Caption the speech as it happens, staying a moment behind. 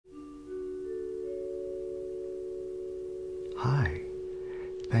Hi,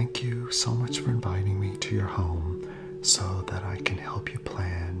 thank you so much for inviting me to your home so that I can help you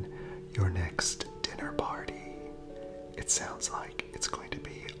plan your next dinner party. It sounds like it's going to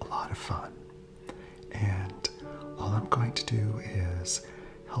be a lot of fun, and all I'm going to do is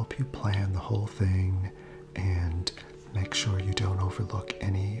help you plan the whole thing and make sure you don't overlook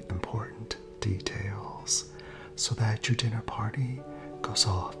any important details so that your dinner party goes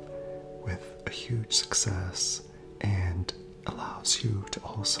off with a huge success and allows you to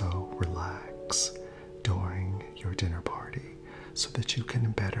also relax during your dinner party so that you can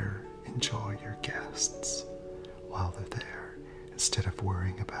better enjoy your guests while they're there instead of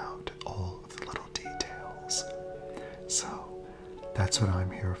worrying about all of the little details. So that's what I'm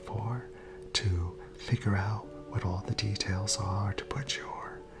here for, to figure out what all the details are to put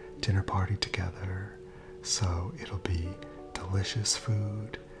your dinner party together so it'll be delicious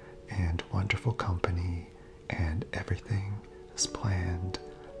food and wonderful company, and everything is planned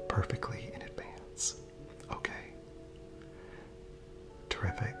perfectly in advance. Okay?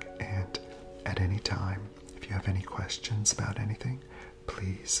 Terrific. And at any time, if you have any questions about anything,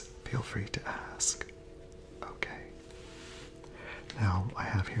 please feel free to ask. Okay. Now, I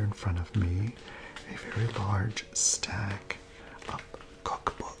have here in front of me a very large stack of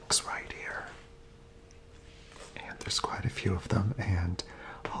cookbooks right here. And there's quite a few of them, and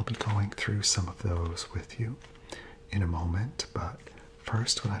I'll be going through some of those with you in a moment. But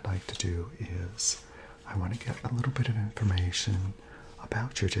first, what I'd like to do is I want to get a little bit of information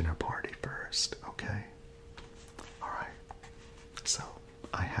about your dinner party first, okay? Alright, so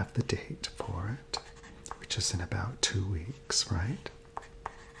I have the date for it, which is in about 2 weeks, right?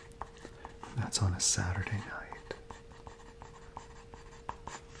 And that's on a Saturday night.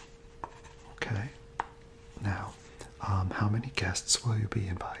 Okay, now, how many guests will you be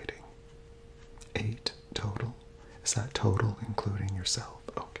inviting? 8 total? Is that total including yourself?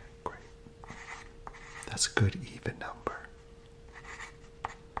 Okay, great. That's a good even number.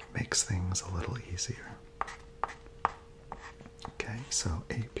 Makes things a little easier. Okay, so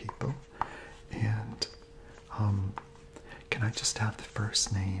 8 people. And can I just have the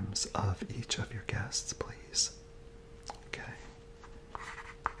first names of each of your guests, please? Okay.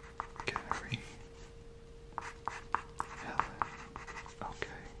 Gary. Helen.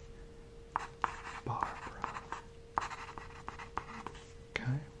 Okay. Barbara.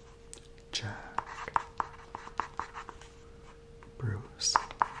 Okay. Jack. Bruce.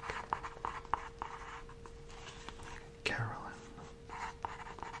 Carolyn.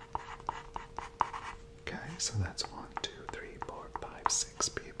 Okay, so that's 1, 2, 3, 4, 5, 6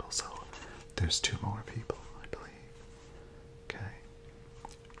 people. So there's 2 more people, I believe. Okay.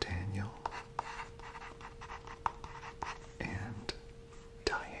 Daniel. And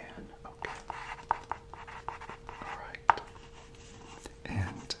Diane. Okay. Alright.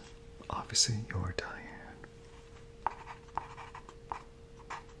 And obviously you're Diane.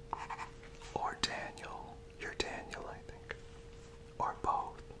 Or Daniel. You're Daniel, I think. Or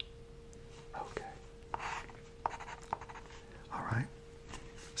both. Okay. Alright.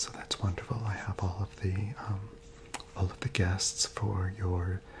 So that's wonderful. I have all of the guests for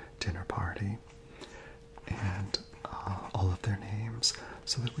your dinner party and all of their names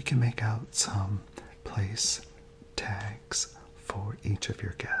so that we can make out some place tags for each of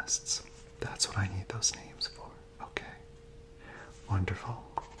your guests. That's what I need those names for. Okay. Wonderful.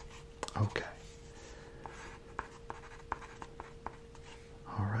 Okay.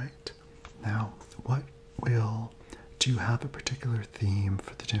 All right. Now, do you have a particular theme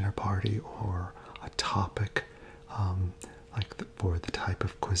for the dinner party or a topic, for the type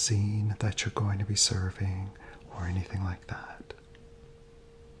of cuisine that you're going to be serving or anything like that?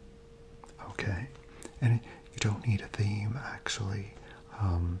 Okay. And you don't need a theme, actually.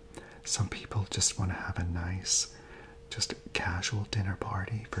 Some people just want to have a nice, just casual dinner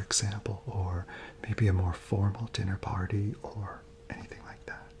party, for example, or maybe a more formal dinner party or anything like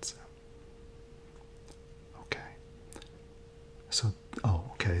that. So, okay.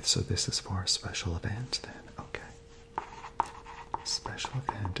 So this is for a special event then. Okay. Special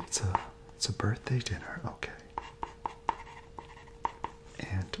event. It's a birthday dinner. Okay.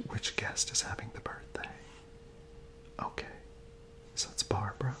 And which guest is having the birthday? Okay. So it's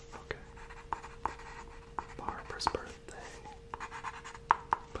Barbara. Okay. Barbara's birthday.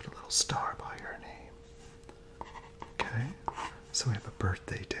 Put a little star by her name. Okay. So we have a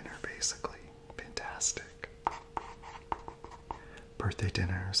birthday dinner, basically. Fantastic. Birthday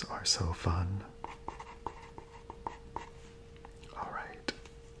dinners are so fun. All right.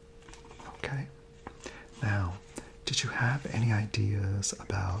 Okay. Now, did you have any ideas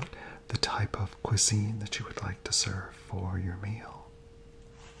about the type of cuisine that you would like to serve for your meal?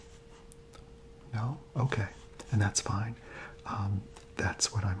 No? Okay. And that's fine.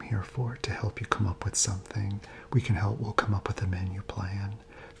 That's what I'm here for, to help you come up with something. We'll come up with a menu plan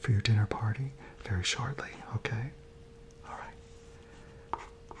for your dinner party very shortly, okay? All right.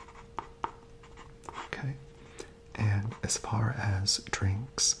 Okay. And as far as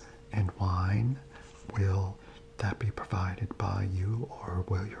drinks and wine, will that be provided by you, or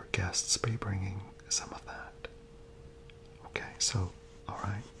will your guests be bringing some of that? Okay, so, all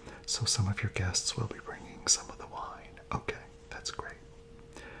right. So some of your guests will be bringing some of the wine. Okay, that's great.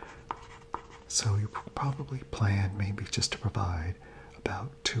 So you probably plan maybe just to provide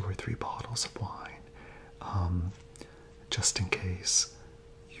about 2 or 3 bottles of wine, just in case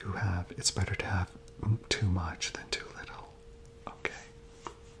you have. It's better to have too much than too little. Okay.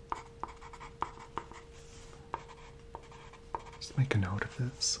 Just make a note of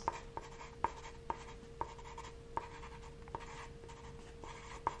this.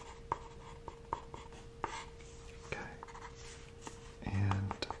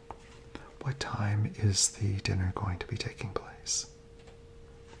 And what time is the dinner going to be taking place?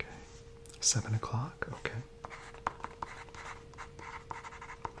 Okay. 7 o'clock? Okay.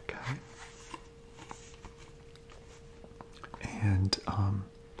 Okay. And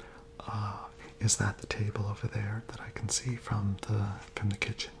is that the table over there that I can see from the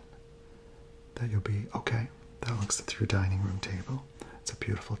kitchen? That you'll be okay? That looks at your dining room table. It's a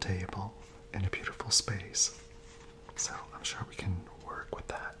beautiful table and a beautiful space. So I'm sure we can work with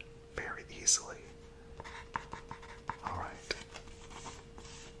that very easily. All right.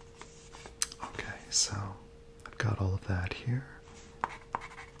 Okay, so I've got all of that here.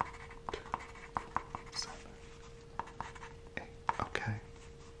 2, 7, 8. Okay.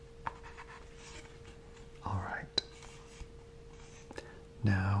 All right.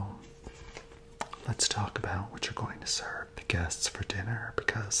 Now, let's talk about what you're going to serve the guests for dinner,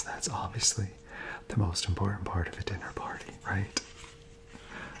 because that's obviously the most important part of a dinner party, right?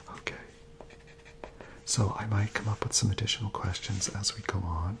 Okay. So I might come up with some additional questions as we go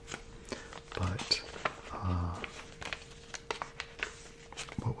on, but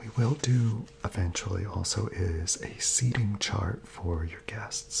what we will do eventually also is a seating chart for your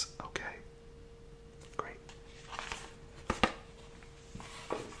guests. Okay. Great.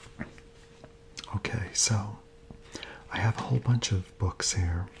 Okay, so I have a whole bunch of books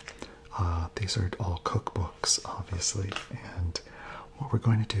here. These are all cookbooks, obviously, and what we're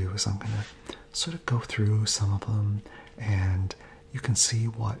going to do is I'm going to sort of go through some of them, and you can see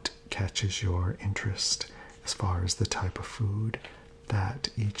what catches your interest as far as the type of food that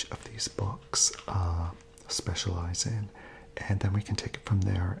each of these books specialize in, and then we can take it from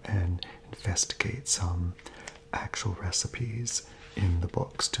there and investigate some actual recipes in the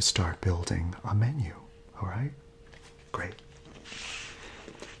books to start building a menu. All right? Great.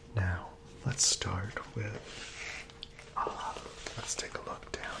 Now, let's start with, let's take a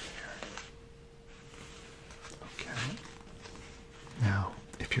look down here. Okay. Now,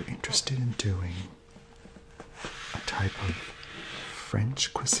 if you're interested in doing a type of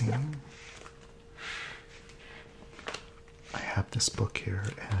French cuisine, I have this book here,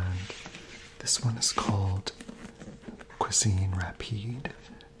 and this one is called Cuisine Rapide,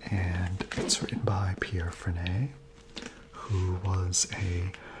 and it's written by Pierre Frenet, who was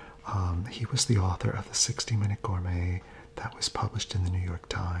he was the author of the 60-Minute Gourmet that was published in the New York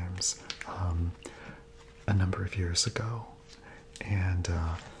Times a number of years ago. And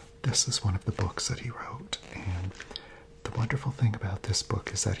this is one of the books that he wrote. And the wonderful thing about this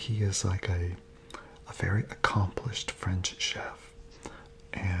book is that he is like a very accomplished French chef.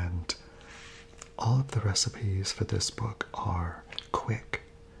 And all of the recipes for this book are quick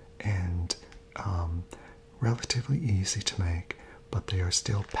and relatively easy to make, but they are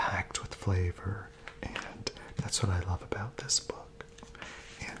still packed with flavor, and that's what I love about this book.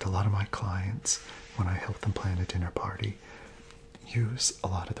 And a lot of my clients, when I help them plan a dinner party, use a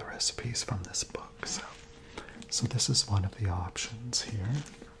lot of the recipes from this book. So this is one of the options here.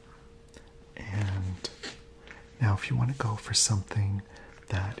 And now if you want to go for something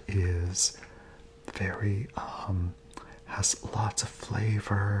that is very, has lots of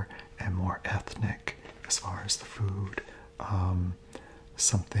flavor and more ethnic as far as the food,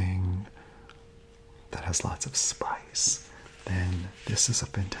 something that has lots of spice, then this is a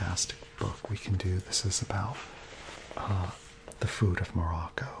fantastic book. We can do, this is about the food of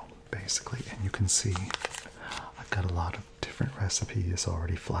Morocco, basically, and you can see I've got a lot of different recipes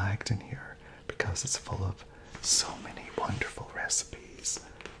already flagged in here because it's full of so many wonderful recipes.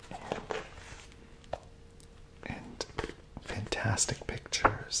 And fantastic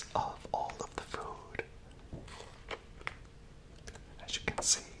pictures of all of the food. As you can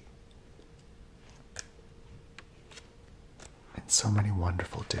see. And so many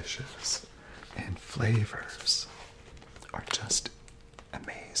wonderful dishes and flavors are just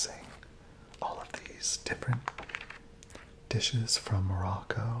amazing. All of these different dishes from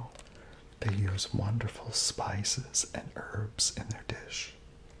Morocco, they use wonderful spices and herbs in their dish,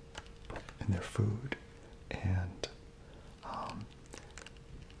 in their food, and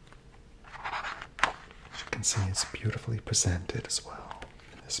as you can see, it's beautifully presented as well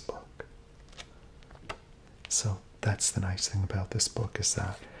in this book. So that's the nice thing about this book, is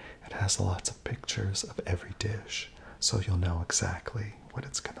that it has lots of pictures of every dish, so you'll know exactly what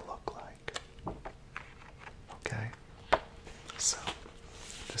it's going to look like. Okay? So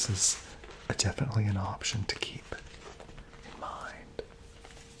this is definitely an option to keep in mind.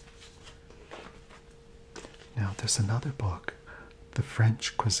 Now there's another book, the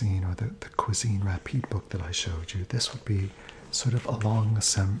French Cuisine, or the Cuisine Rapide book that I showed you. This would be sort of along the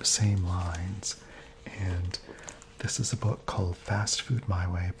same lines, and this is a book called Fast Food My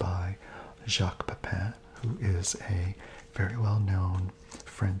Way by Jacques Pepin, who is a very well-known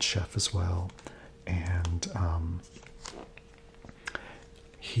French chef as well, and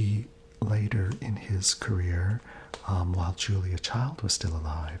he later in his career, while Julia Child was still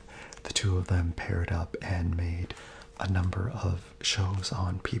alive, the two of them paired up and made a number of shows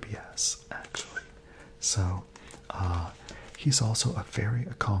on PBS, actually. So he's also a very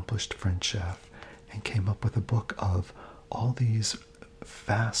accomplished French chef, and came up with a book of all these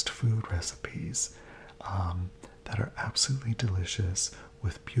fast food recipes that are absolutely delicious,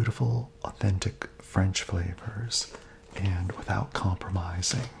 with beautiful, authentic French flavors, and without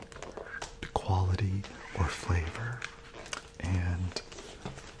compromising the quality or flavor. And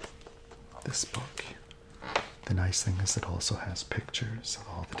this book, the nice thing is it also has pictures of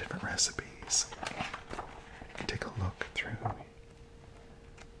all the different recipes. You can take a look through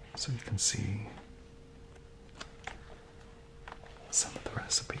so you can see some of the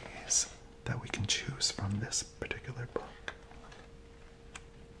recipes that we can choose from this particular book.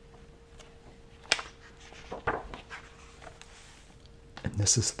 And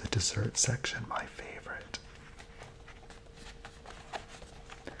this is the dessert section, my favorite.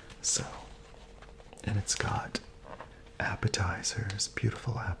 So, and it's got appetizers,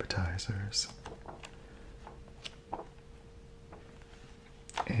 beautiful appetizers,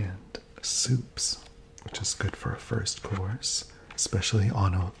 and soups, which is good for a first course, especially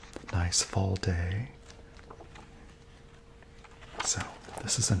on a nice fall day. So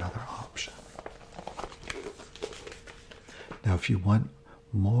this is another option. Now, if you want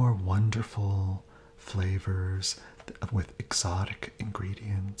more wonderful flavors with exotic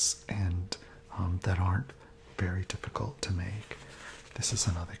ingredients and that aren't very difficult to make, this is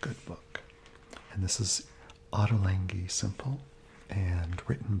another good book. And this is Ottolenghi Simple, and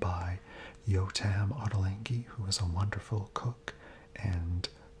written by Yotam Ottolenghi, who is a wonderful cook and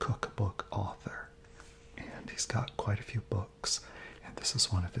cookbook author. And he's got quite a few books, and this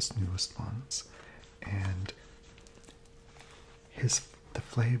is one of his newest ones. And the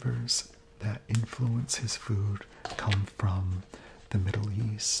flavors that influence his food come from the Middle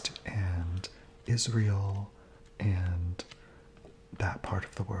East and Israel and that part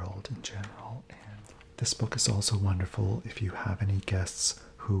of the world in general. And this book is also wonderful if you have any guests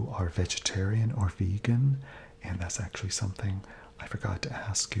who are vegetarian or vegan, and that's actually something I forgot to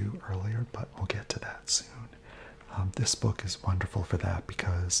ask you earlier, but we'll get to that soon. This book is wonderful for that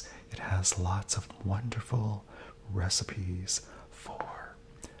because it has lots of wonderful recipes for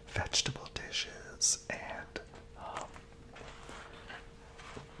vegetable dishes and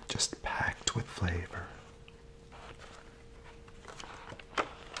just packed with flavor.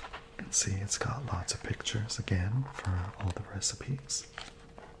 And see, it's got lots of pictures again for all the recipes.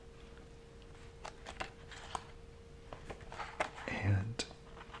 And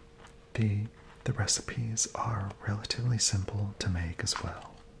the recipes are relatively simple to make as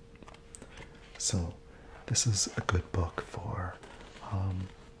well. So this is a good book for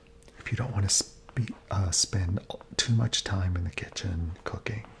if you don't want to spend too much time in the kitchen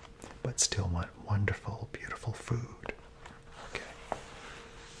cooking, but still want wonderful, beautiful food. Okay.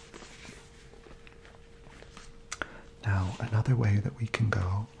 Now, another way that we can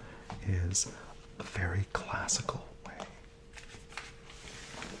go is a very classical way.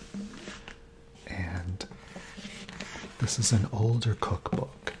 And this is an older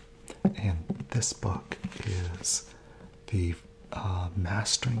cookbook, and this book is the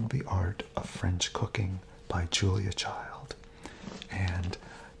Mastering the Art of French Cooking by Julia Child. And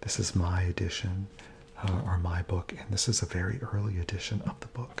this is my edition. or my book, and this is a very early edition of the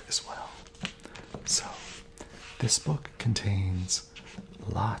book as well. So, this book contains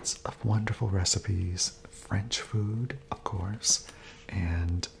lots of wonderful recipes, French food, of course,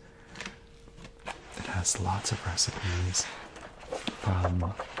 and it has lots of recipes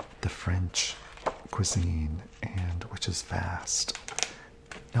from the French cuisine, and which is vast.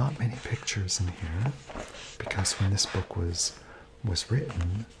 Not many pictures in here, because when this book was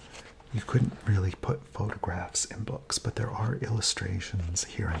written, you couldn't really put photographs in books, but there are illustrations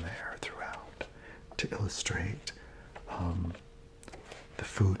here and there throughout to illustrate the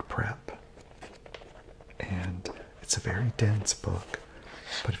food prep. And it's a very dense book,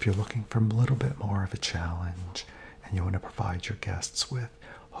 but if you're looking for a little bit more of a challenge and you want to provide your guests with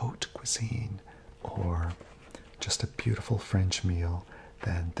haute cuisine or just a beautiful French meal,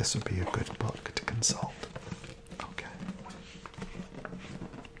 then this would be a good book to consult. Okay.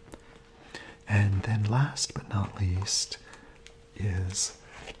 And then last but not least is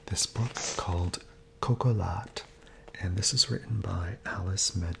this book called Chocolat, and this is written by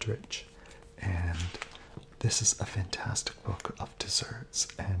Alice Medrich, and this is a fantastic book of desserts,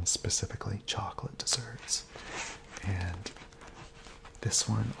 and specifically chocolate desserts. And this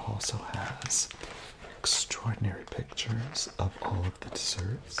one also has extraordinary pictures of all of the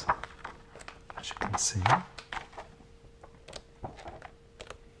desserts, as you can see.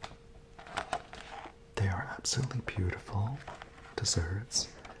 They are absolutely beautiful desserts,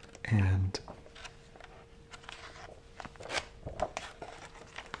 and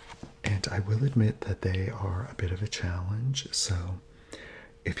I will admit that they are a bit of a challenge. So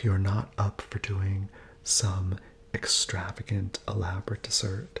if you're not up for doing some extravagant, elaborate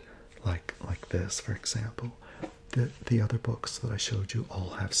dessert like this, for example, the other books that I showed you all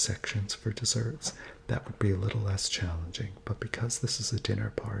have sections for desserts. That would be a little less challenging. But because this is a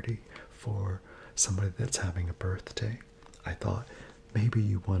dinner party for somebody that's having a birthday, I thought maybe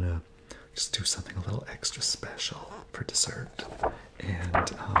you want to just do something a little extra special for dessert.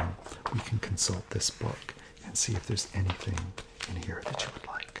 And we can consult this book and see if there's anything in here that you would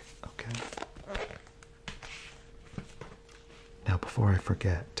like. Okay? Now, before I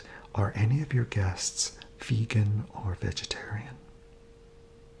forget, are any of your guests vegan or vegetarian?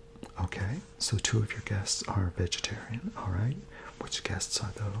 Okay, so 2 of your guests are vegetarian. All right, which guests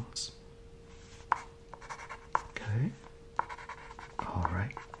are those? Okay, all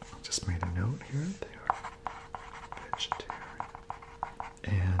right, I just made a note here. They are vegetarian.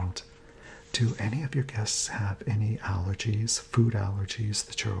 And do any of your guests have any allergies, food allergies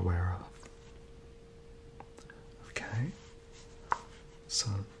that you're aware of? Okay, so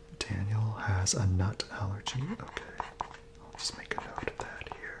Daniel has a nut allergy. Okay, I'll just make a note of that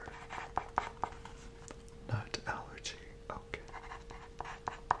here. Nut allergy. Okay.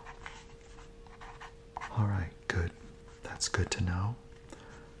 All right, good. That's good to know.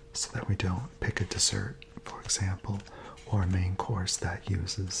 So that we don't pick a dessert, for example, or a main course that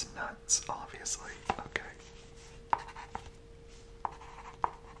uses nuts, obviously. Okay.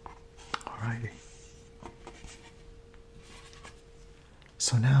 Alrighty.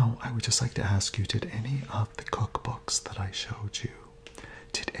 So now I would just like to ask you, did any of the cookbooks that I showed you,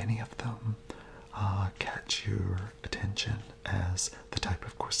 did any of them catch your attention as the type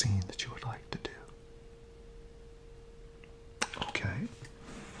of cuisine that you would like to do? Okay.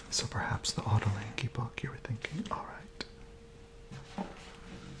 So perhaps the Autolanky book you were thinking, all right.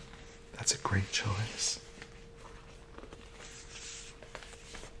 That's a great choice.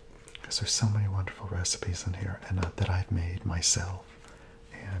 Because there's so many wonderful recipes in here and that I've made myself.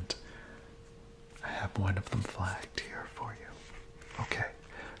 And I have one of them flagged here for you. Okay,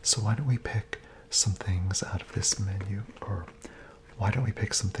 so why don't we pick some things out of this menu, or why don't we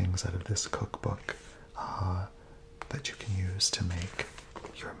pick some things out of this cookbook that you can use to make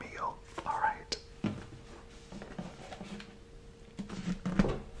your meal. All right.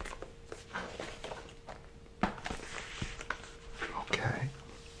 Okay.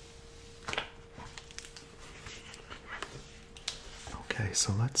 Okay,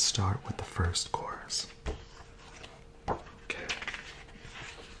 so let's start with the first course. Okay.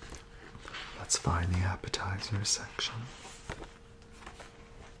 Let's find the appetizer section.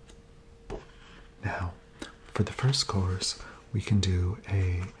 Now, for the first course, we can do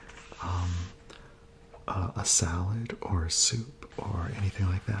a salad or a soup or anything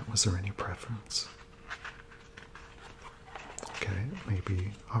like that. Was there any preference? Okay,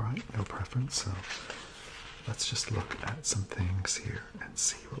 maybe, all right, no preference. So let's just look at some things here and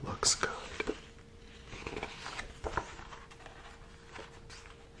see what looks good.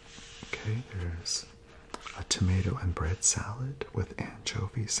 Okay, there's a tomato and bread salad with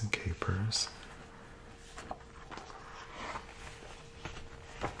anchovies and capers.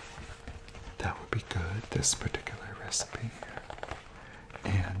 this particular recipe here.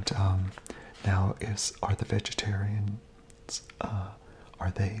 And now, are the vegetarians?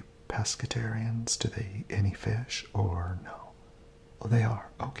 Are they pescatarians? Do they eat any fish or no? Oh, they are.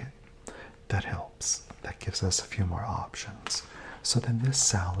 Okay, that helps. That gives us a few more options. So then this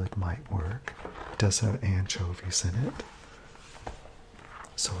salad might work. It does have anchovies in it.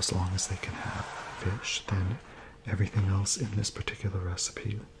 So as long as they can have fish, then everything else in this particular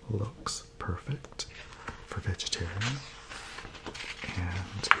recipe looks perfect for vegetarian.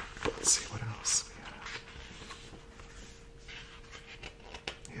 And let's see what else we have.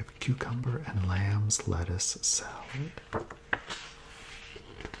 We have cucumber and lamb's lettuce salad. Okay.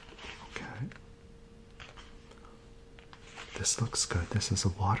 This looks good. This is a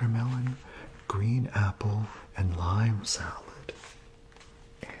watermelon, green apple, and lime salad.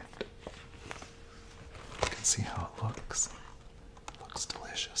 And you can see how it looks. It looks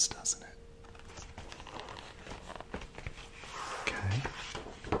delicious, doesn't it? Okay.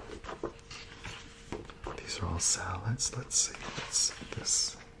 These are all salads. Let's see what's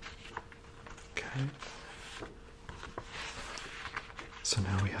this. Okay. So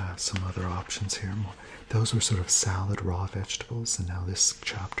now we have some other options here. Those were sort of salad raw vegetables, and now this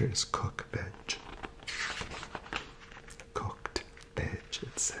chapter is cook veg. Cooked veg,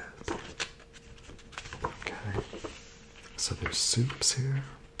 it says. Okay. So there's soups here.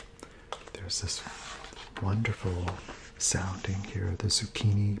 There's this wonderful sounding here, the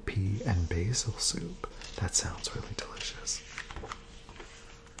zucchini, pea, and basil soup. That sounds really delicious.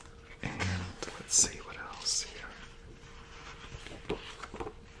 And let's see what else here.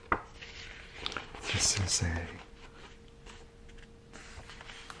 This is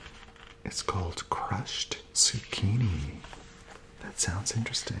it's called crushed zucchini. That sounds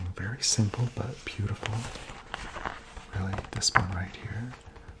interesting. Very simple but beautiful. Really, this one right here.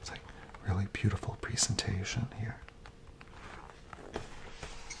 It's like really beautiful presentation here.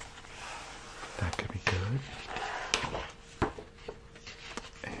 That could be good.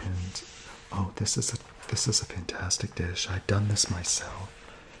 And oh, this is a fantastic dish. I've done this myself.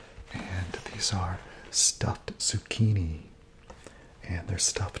 And these are stuffed zucchini. And they're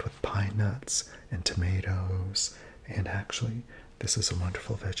stuffed with pine nuts and tomatoes. And actually, this is a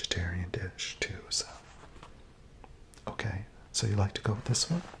wonderful vegetarian dish too. So, okay. So you like to go with this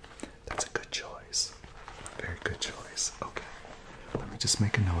one? That's a good choice. Very good choice. Okay. Let me just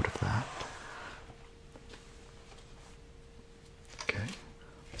make a note of that. Okay.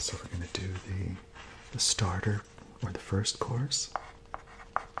 So we're going to do the starter, or the first course.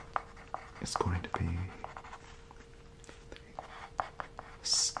 It's going to be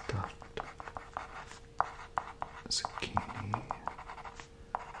stuffed zucchini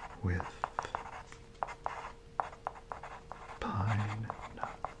with pine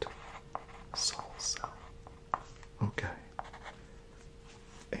nut salsa. Okay.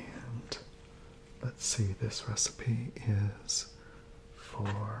 And let's see, this recipe is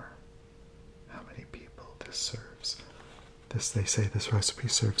for how many people this serves. They say this recipe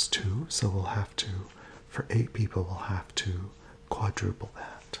serves 2, so we'll have to, for 8 people, we'll have to quadruple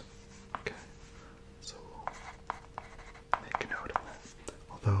that. Okay, so we'll make a note of that.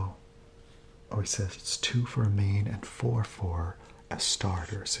 Although, he says it's 2 for a main and 4 for a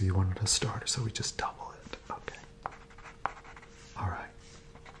starter. So you wanted a starter, so we just double it. Okay. All right.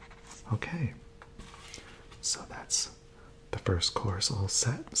 Okay. So that's the first course all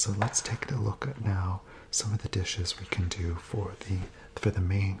set. So let's take a look at now some of the dishes we can do for the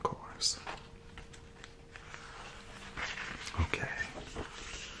main course. Okay,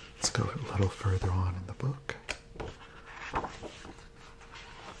 let's go a little further on in the book.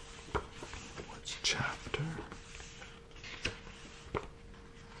 Which chapter?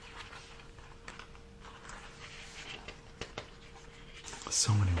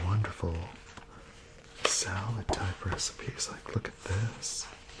 So many wonderful salad type recipes. Like, look at this.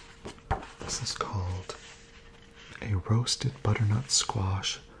 This is called a roasted butternut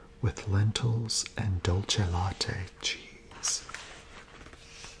squash with lentils and dulce latte cheese.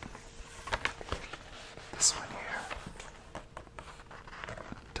 This one here.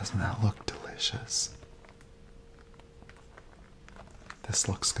 Doesn't that look delicious? This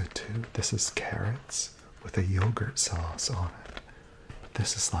looks good too. This is carrots with a yogurt sauce on it.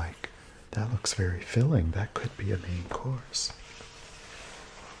 This is like, that looks very filling. That could be a main course.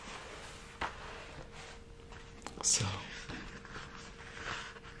 So,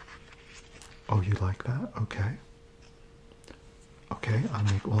 oh, you like that? Okay. Okay,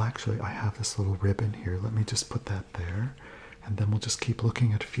 well actually I have this little ribbon here. Let me just put that there, and then we'll just keep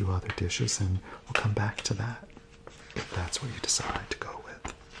looking at a few other dishes and we'll come back to that if that's what you decide to go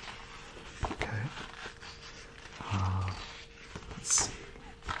with. Okay,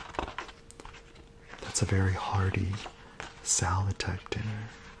 It's a very hearty salad type dinner.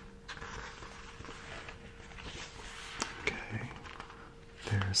 Okay,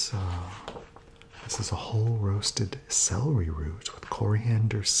 there's this is a whole roasted celery root with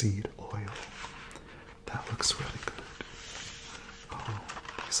coriander seed oil. That looks really good. Oh,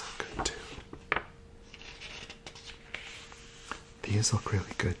 these look good too. These look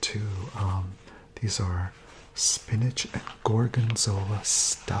really good too. These are spinach and gorgonzola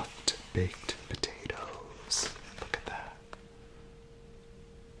stuffed baked potatoes. Look at that.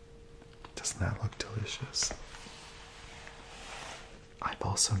 Doesn't that look delicious? I've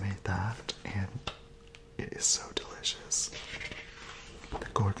also made that, and it is so delicious. The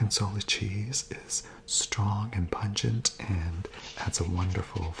gorgonzola cheese is strong and pungent and adds a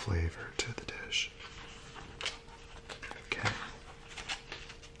wonderful flavor to the dish. Okay.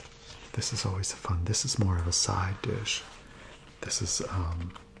 This is always fun. This is more of a side dish. This is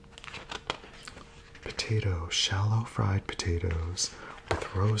shallow fried potatoes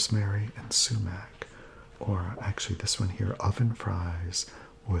with rosemary and sumac. Or actually this one here, oven fries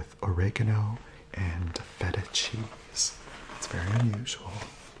with oregano and feta cheese. It's very unusual.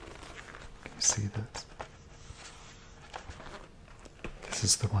 Can you see this? This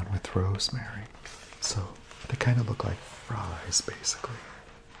is the one with rosemary. So they kind of look like fries, basically.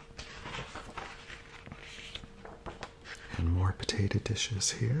 And more potato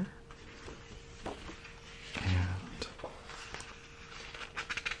dishes here. And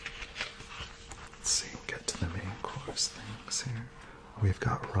let's see, get to the main course things here. We've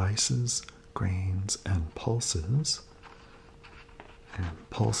got rices, grains, and pulses. And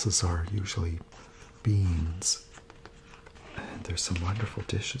pulses are usually beans. And there's some wonderful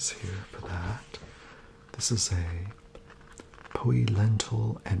dishes here for that. This is a poi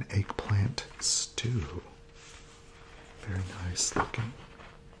lentil and eggplant stew. Very nice looking.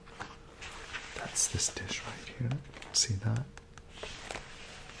 That's this dish right here. See that?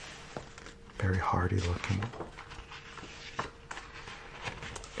 Very hearty looking.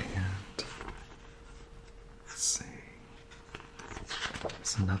 And let's see.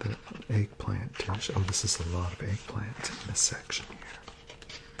 There's another eggplant dish. Oh, this is a lot of eggplant in this section here.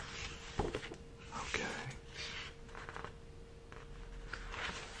 Okay.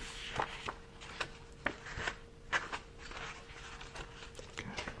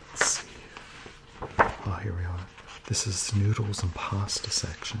 Let's see. Oh, here we are. This is noodles and pasta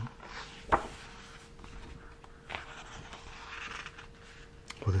section.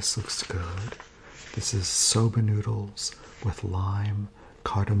 Well, this looks good. This is soba noodles with lime,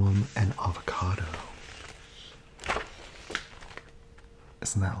 cardamom, and avocado.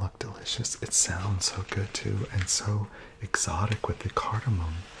 Doesn't that look delicious? It sounds so good too, and so exotic with the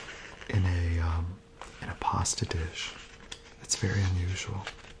cardamom in a pasta dish. It's very unusual.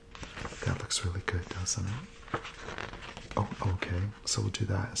 That looks really good, doesn't it? Oh, okay. So we'll do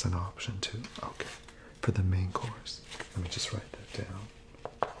that as an option too. Okay. For the main course. Let me just write that down.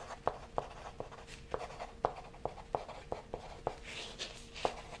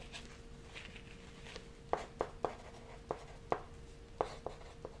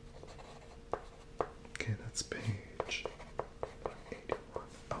 Okay, that's page 81.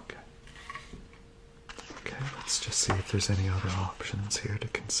 Okay. Okay, let's just see if there's any other options here to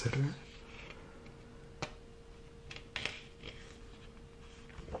consider.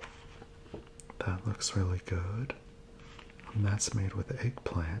 That looks really good. And that's made with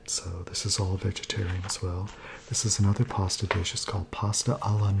eggplant, so this is all vegetarian as well. This is another pasta dish. It's called pasta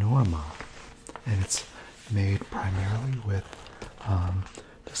alla norma. And it's made primarily with,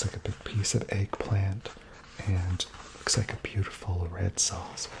 there's like a big piece of eggplant and looks like a beautiful red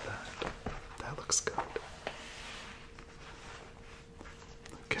sauce with that. That looks good.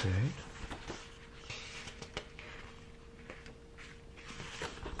 Okay.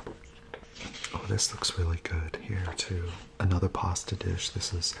 Oh, this looks really good here too. Another pasta dish.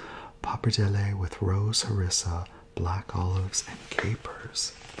 This is pappardelle with rose harissa, black olives, and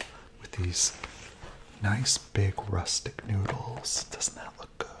capers. With these nice big rustic noodles. Doesn't that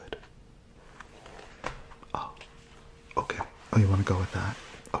look good? Oh, okay. Oh, you want to go with that?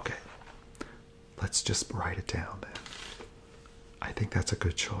 Okay. Let's just write it down then. I think that's a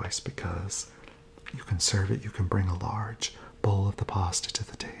good choice because you can serve it, you can bring a large bowl of the pasta to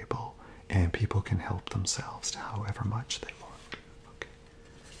the table and people can help themselves to however much they want. Okay.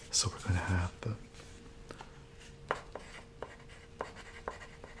 So we're going to have the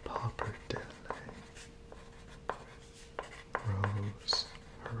pappardelle, rose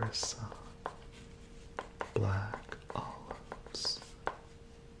harissa, black olives,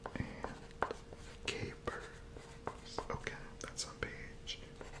 and capers. Okay, that's on page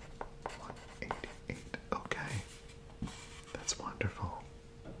 188.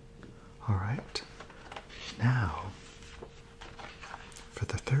 for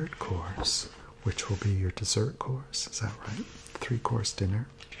the third course, which will be your dessert course, is that right? 3-course dinner?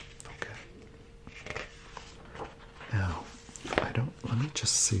 Okay. Now, let me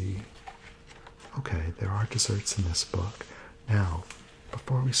just see. Okay, there are desserts in this book. Now,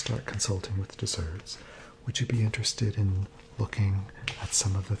 before we start consulting with desserts, would you be interested in looking at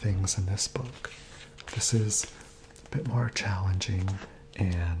some of the things in this book? This is a bit more challenging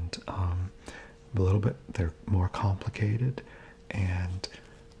and they're more complicated,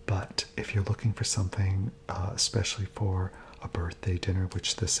 but if you're looking for something, especially for a birthday dinner,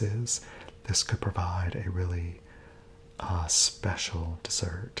 which this could provide a really special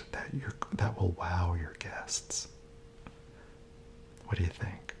dessert that will wow your guests. What do you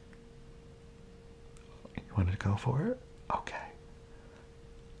think? You wanted to go for it? Okay.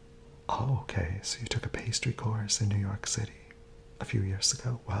 Oh, okay. So you took a pastry course in New York City a few years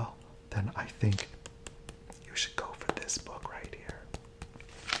ago. Well, then I think you should go for this book right here.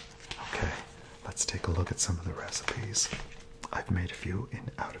 Okay, let's take a look at some of the recipes. I've made a few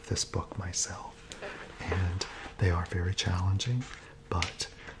out of this book myself, and they are very challenging, but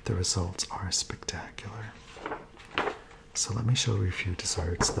the results are spectacular. So let me show you a few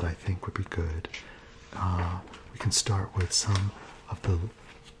desserts that I think would be good. We can start with some of the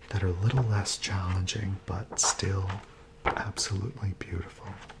that are a little less challenging, but still absolutely beautiful.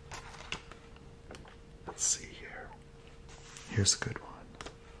 Let's see here. Here's a good one.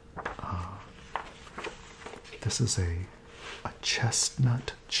 This is a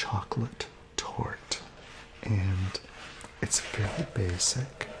chestnut chocolate torte, and it's very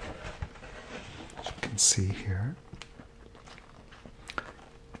basic, as you can see here.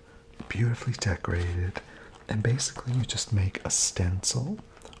 Beautifully decorated, and basically you just make a stencil,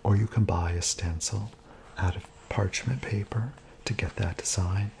 or you can buy a stencil out of parchment paper to get that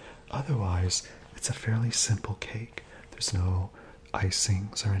design. Otherwise, it's a fairly simple cake. There's no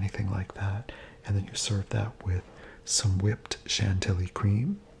icings or anything like that, and then you serve that with some whipped chantilly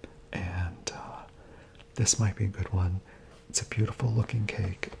cream, and this might be a good one. It's a beautiful looking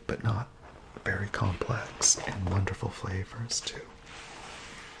cake, but not very complex, and wonderful flavors too.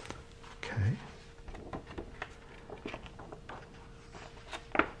 Okay.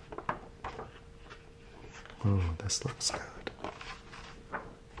 Oh, this looks good.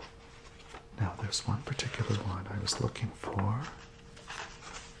 Now there's one particular one I was looking for.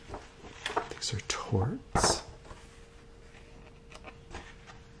 These are tortes.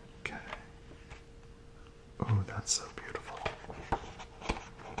 Okay. Oh, that's so beautiful.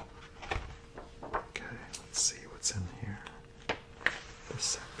 Okay, let's see what's in here. This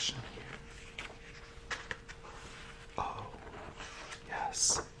section here. Oh,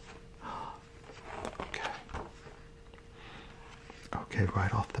 yes. Okay,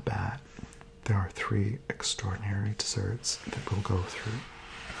 right off the bat, there are 3 extraordinary desserts that we'll go through.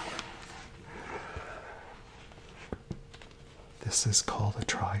 This is called a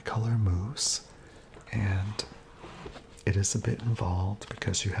tricolor mousse, and it is a bit involved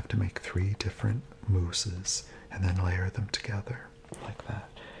because you have to make 3 different mousses and then layer them together like that.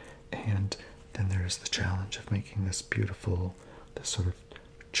 And then there's the challenge of making this sort of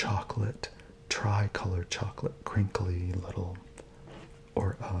tricolor chocolate, crinkly little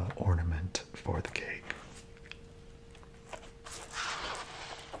ornament for the cake.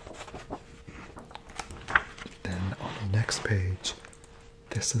 Then on the next page,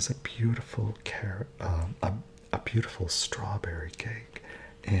 this is a beautiful beautiful strawberry cake,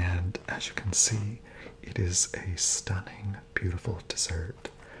 and as you can see, it is a stunning, beautiful dessert,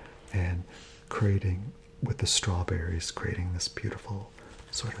 and with the strawberries, creating this beautiful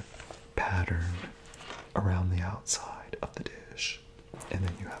sort of pattern around the outside of the dish. And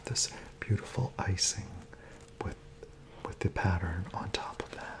then you have this beautiful icing with the pattern on top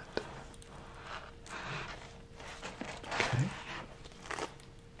of that. Okay.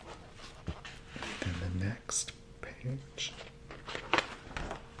 And the next page.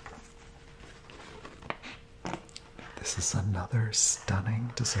 This is another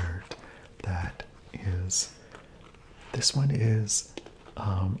stunning dessert this one is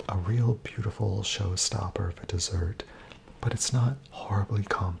a real beautiful showstopper of a dessert, but it's not horribly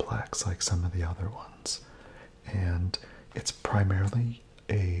complex like some of the other ones. And it's primarily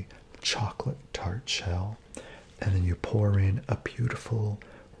a chocolate tart shell, and then you pour in a beautiful,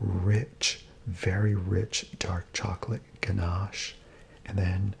 rich, very rich dark chocolate ganache,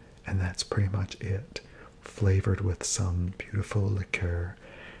 and that's pretty much it, flavored with some beautiful liqueur,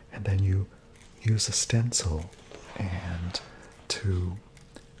 and then you use a stencil and to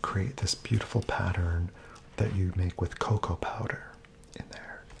create this beautiful pattern that you make with cocoa powder in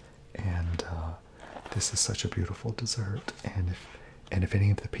there. And this is such a beautiful dessert, and And if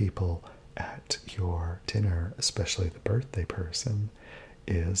any of the people at your dinner, especially the birthday person,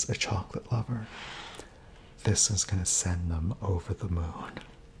 is a chocolate lover, this is going to send them over the moon.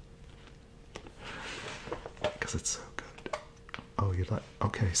 Because it's so good. Oh, you'd like,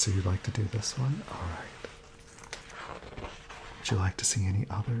 okay, so you'd like to do this one? All right. Would you like to see any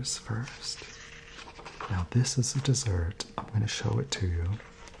others first? Now this is a dessert. I'm going to show it to you.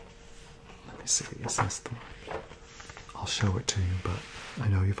 Let me see, is this the one? I'll show it to you, but I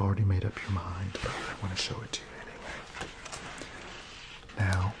know you've already made up your mind, but I want to show it to you anyway.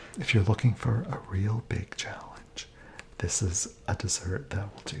 Now, if you're looking for a real big challenge, this is a dessert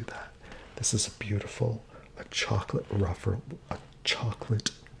that will do that. This is a beautiful, a chocolate ruffle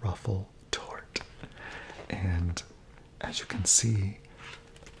tort. And as you can see,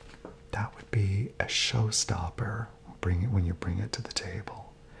 that would be a showstopper when you bring it to the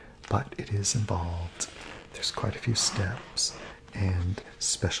table. But it is involved. There's quite a few steps and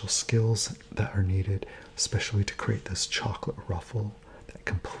special skills that are needed, especially to create this chocolate ruffle that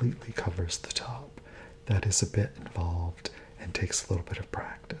completely covers the top. That is a bit involved and takes a little bit of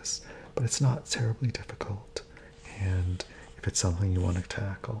practice, but it's not terribly difficult. And if it's something you want to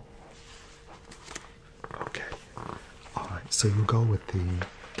tackle, okay. All right, so you go with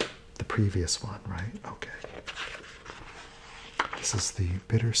the previous one, right? Okay. This is the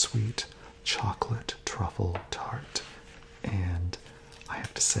bittersweet chocolate truffle tart, and I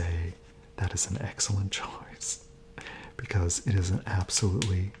have to say that is an excellent choice because it is an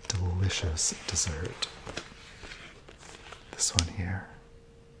absolutely delicious dessert. This one here,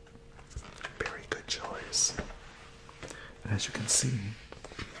 very good choice. And as you can see,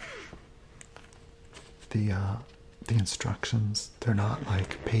 the instructions, they're not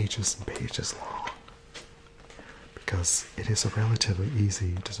like pages and pages long because it is a relatively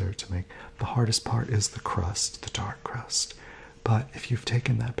easy dessert to make. The hardest part is the crust, the tart crust. But if you've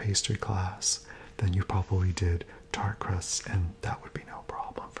taken that pastry class, then you probably did tart crusts and that would be no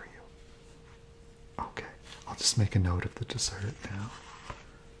problem for you. Okay, I'll just make a note of the dessert now.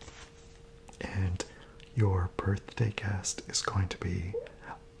 And your birthday guest is going to be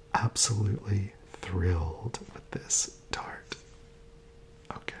absolutely thrilled with this tart.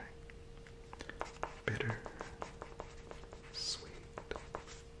 Okay. Bitter, sweet,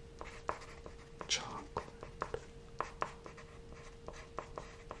 chocolate,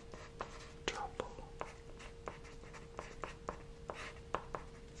 truffle,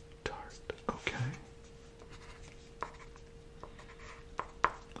 tart. Okay.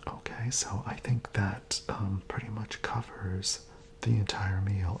 Okay, so I think that pretty much covers the entire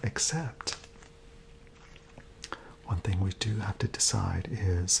meal, except one thing we do have to decide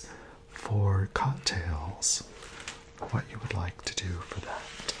is for cocktails, what you would like to do for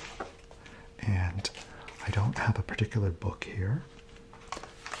that. And I don't have a particular book here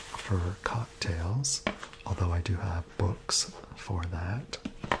for cocktails, although I do have books for that.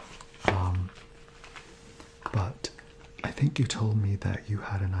 But I think you told me that you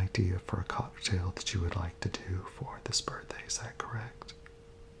had an idea for a cocktail that you would like to do for this birthday. Is that correct?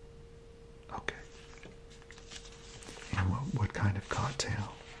 Okay. And what kind of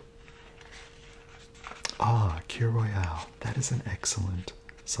cocktail? Ah, Kir Royale. That is an excellent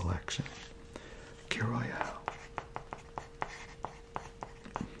selection. Kir Royale.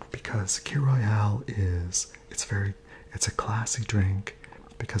 Because Kir Royale it's a classy drink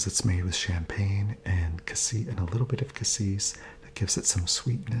because it's made with champagne and cassis and a little bit of cassis that gives it some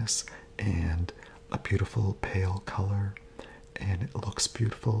sweetness and a beautiful pale color. And it looks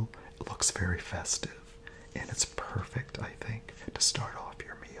beautiful. It looks very festive. And it's perfect, I think, to start off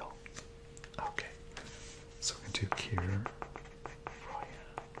your meal. Okay, so we're going to do Kir Royale.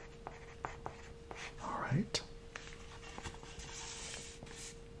 All right.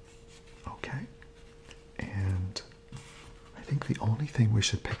 Okay. And I think the only thing we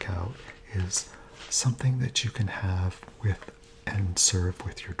should pick out is something that you can have with and serve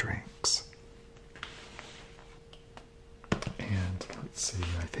with your drinks. And let's see,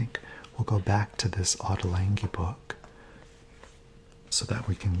 I think we'll go back to this Ottolenghi book so that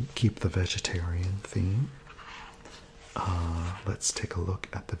we can keep the vegetarian theme. Let's take a look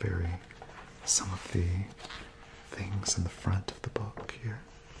at some of the things in the front of the book here.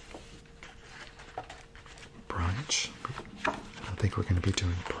 Brunch. I don't think we're going to be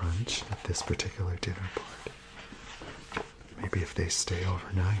doing brunch at this particular dinner party. Maybe if they stay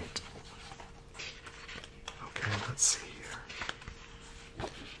overnight. Okay, let's see here.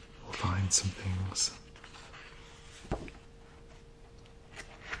 We'll find some things.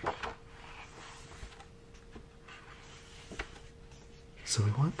 So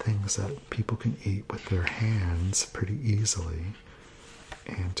we want things that people can eat with their hands pretty easily.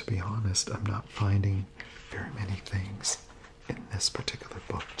 And to be honest, I'm not finding very many things in this particular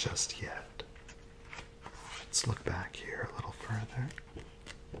book just yet. Let's look back here a little further.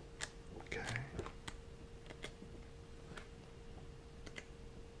 Okay.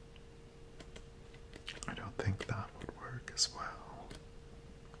 I don't think that would work as well.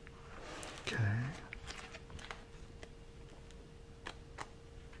 Okay.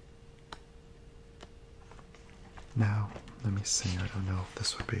 Now, let me see. I don't know if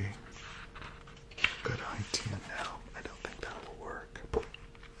this would be a good idea now. I don't think that will work.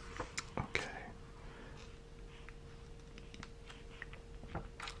 Okay.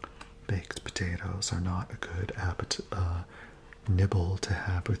 Baked potatoes are not a good nibble to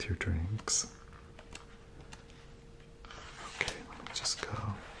have with your drinks. Okay, let me just go.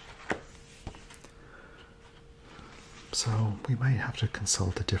 So we might have to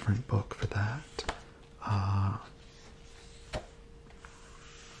consult a different book for that.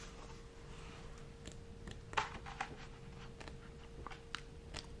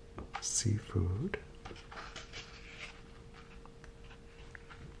 Seafood.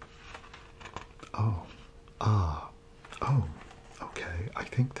 Oh, okay. I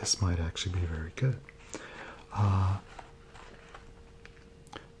think this might actually be very good.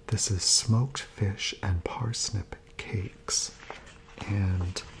 This is smoked fish and parsnip cakes,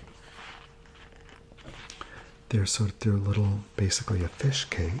 and they're basically a fish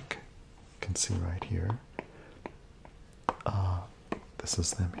cake. You can see right here. This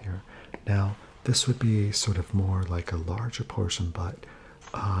is them here. Now, this would be sort of more like a larger portion, but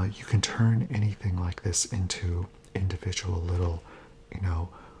you can turn anything like this into individual little,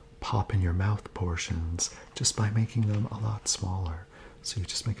 pop in your mouth portions just by making them a lot smaller. So you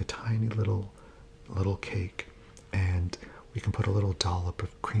just make a tiny little cake, and we can put a little dollop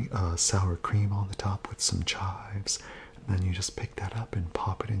of sour cream on the top with some chives, and then you just pick that up and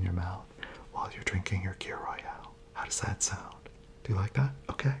pop it in your mouth while you're drinking your Kir Royale. How does that sound? Do you like that?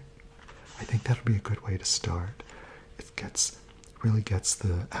 Okay. I think that'll be a good way to start. It really gets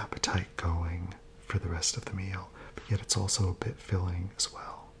the appetite going for the rest of the meal, but yet it's also a bit filling as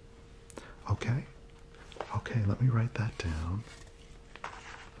well. Okay? Okay, let me write that down.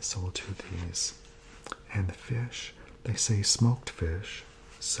 So we'll do these. And the fish, they say smoked fish,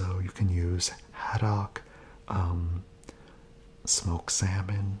 so you can use haddock, smoked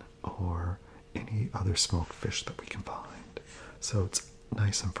salmon, or any other smoked fish that we can find. So it's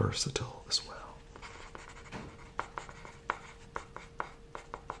nice and versatile as well.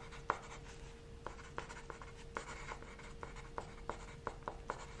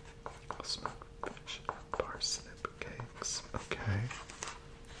 Smoked fish, parsnip cakes. Okay.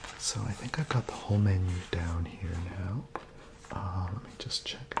 So I think I've got the whole menu down here now. Let me just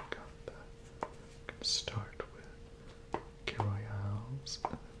check I got that. I'm going to start with Kir Royales,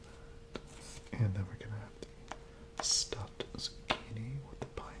 and then we're going to have the stuffed zucchini with the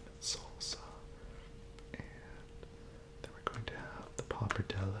pine salsa, and then we're going to have the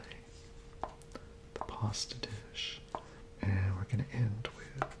pappardelle, the pasta dish, and we're going to end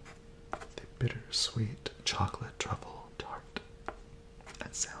with the bittersweet chocolate truffle tart.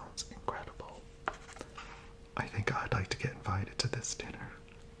 That sounds incredible. I think I'd like to get invited to this dinner.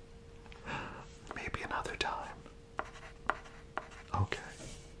 Maybe another time. Okay.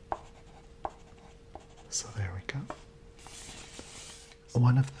 So there we go.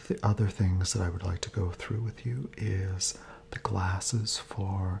 One of the other things that I would like to go through with you is the glasses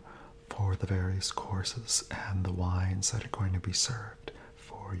for the various courses and the wines that are going to be served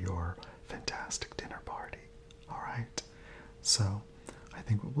for your fantastic dinner party. Alright? So I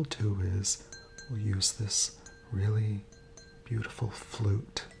think what we'll do is we'll use this really beautiful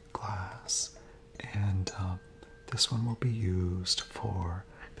flute glass, and this one will be used for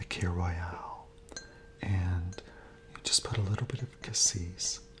the Kir Royale. And you just put a little bit of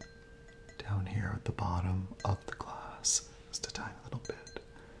cassis down here at the bottom of the glass, just a tiny little bit,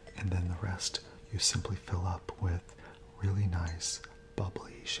 and then the rest you simply fill up with really nice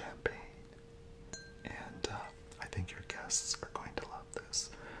bubbly champagne. And I think your guests are going to love this.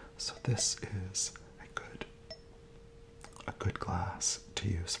 So this is a good glass to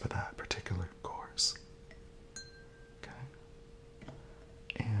use for that particular course. Okay.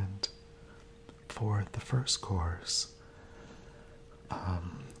 And for the first course,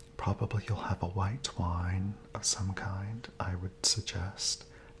 probably you'll have a white wine of some kind, I would suggest.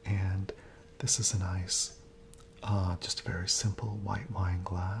 And this is a nice, just a very simple white wine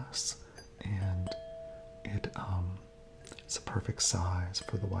glass, and it's a perfect size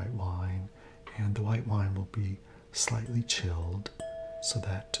for the white wine, and the white wine will be slightly chilled so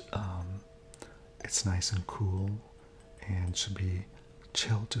that it's nice and cool, and should be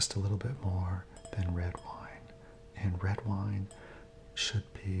chill just a little bit more than red wine. And red wine should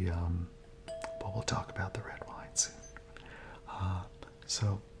be, well, we'll talk about the red wine soon.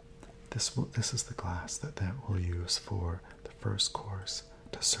 So this is the glass that we'll use for the first course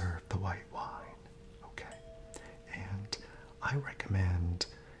to serve the white wine. Okay. And I recommend,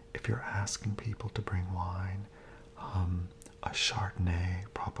 if you're asking people to bring wine, a Chardonnay,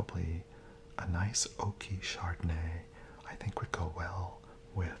 probably a nice oaky Chardonnay, I think would go well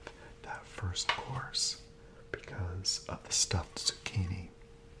with that first course because of the stuffed zucchini.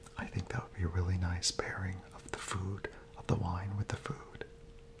 I think that would be a really nice pairing of the food, of the wine with the food.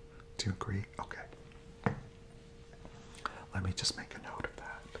 Do you agree? Okay. Let me just make a note of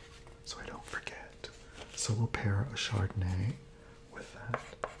that so I don't forget. So we'll pair a Chardonnay with that.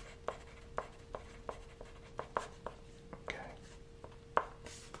 Okay.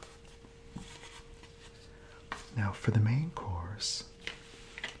 Now for the main course,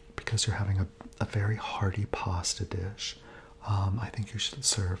 because you're having a very hearty pasta dish, I think you should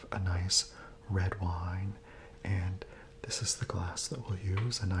serve a nice red wine, and this is the glass that we'll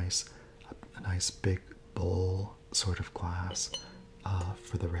use, a nice big bowl sort of glass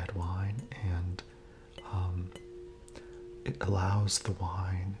for the red wine, and it allows the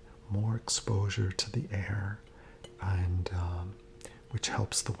wine more exposure to the air, and which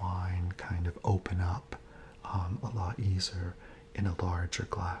helps the wine kind of open up a lot easier in a larger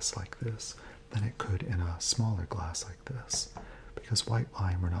glass like this than it could in a smaller glass like this. Because white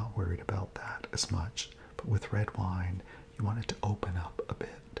wine, we're not worried about that as much, but with red wine, you want it to open up a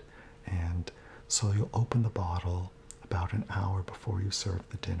bit. And so you'll open the bottle about an hour before you serve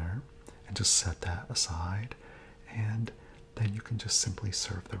the dinner and just set that aside, and then you can just simply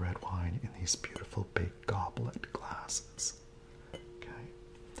serve the red wine in these beautiful big goblet glasses. Okay.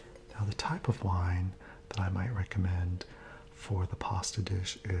 Now the type of wine that I might recommend for the pasta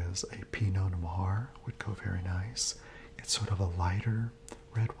dish is a Pinot Noir, would go very nice. It's sort of a lighter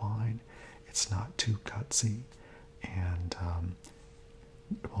red wine. It's not too gutsy, and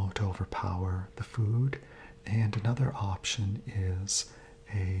it won't overpower the food. And another option is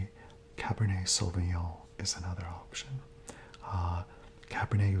a Cabernet Sauvignon is another option.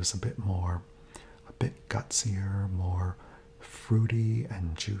 Cabernet is a bit gutsier, more fruity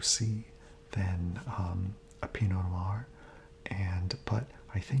and juicy than a Pinot Noir. But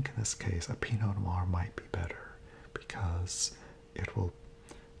I think in this case a Pinot Noir might be better because it'll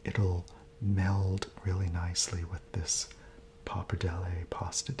meld really nicely with this pappardelle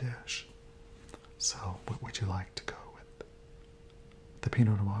pasta dish. So what would you like to go with? The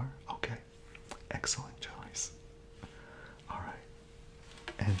Pinot Noir? Okay. Excellent choice. All right.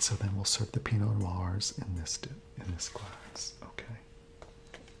 And so then we'll serve the Pinot Noirs in this glass. Okay.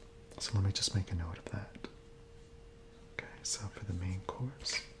 So let me just make a note of that. Okay, so for the main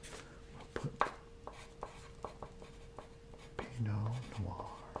course, we'll put Pinot Noir.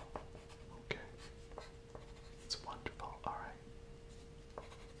 Okay. It's wonderful. All right.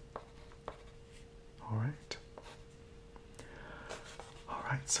 All right. All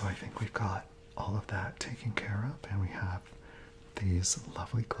right, so I think we've got all of that taken care of, and we have these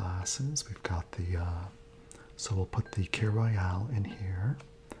lovely glasses. We've got the, so we'll put the Kir Royale in here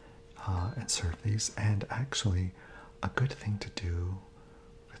and serve these. And actually, a good thing to do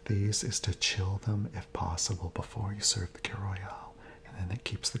with these is to chill them if possible before you serve the Kir Royale, and then it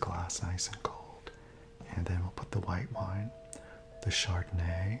keeps the glass nice and cold. And then we'll put the white wine, the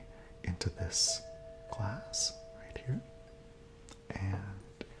Chardonnay, into this glass right here, and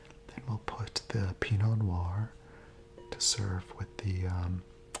then we'll put the Pinot Noir to serve with the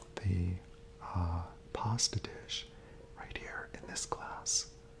pasta dish right here in this glass,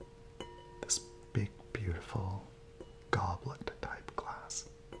 this big beautiful goblet type glass.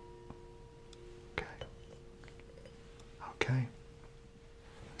 Okay.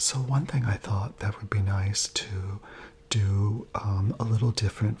 So one thing I thought that would be nice to do a little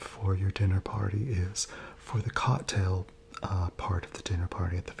different for your dinner party is for the cocktail part of the dinner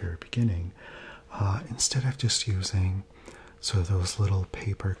party at the very beginning, instead of just using sort of those little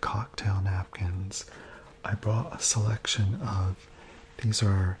paper cocktail napkins, I brought a selection of, these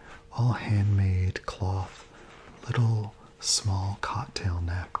are all handmade cloth, little small cocktail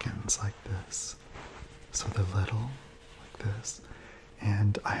napkins like this. So they're little, like this.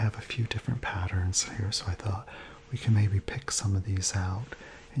 And I have a few different patterns here, so I thought we can maybe pick some of these out.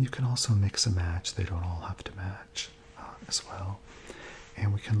 And you can also mix and match, they don't all have to match as well.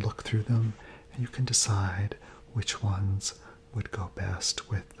 And we can look through them, and you can decide which ones would go best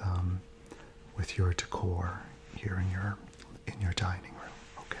with your decor here in your dining room.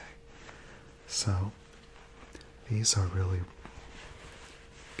 Okay, so these are really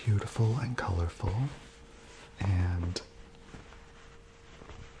beautiful and colorful, and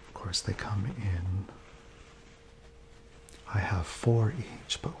of course they come in. I have 4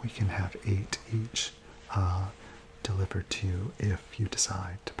 each, but we can have 8 each delivered to you if you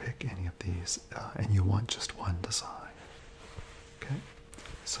decide to pick any of these and you want just one design. Okay,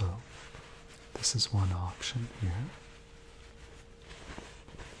 so this is one option here.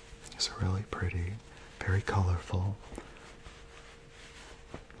 These are really pretty, very colorful.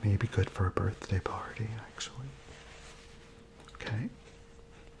 Maybe good for a birthday party, actually. Okay,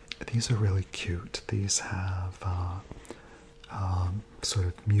 these are really cute. These have sort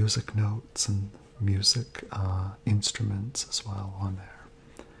of music notes and music instruments as well on there.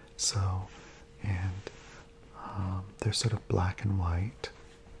 So, and they're sort of black and white.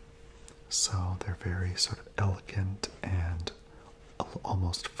 So they're very sort of elegant and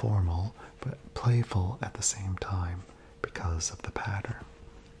almost formal, but playful at the same time because of the pattern.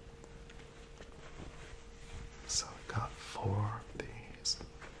 So I've got 4 of these.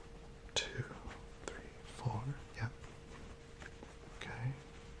 2, 3, 4. Yep. Okay.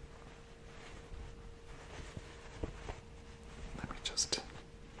 Let me just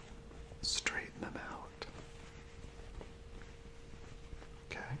straighten them out.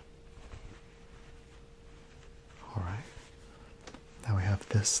 Okay. All right. Now we have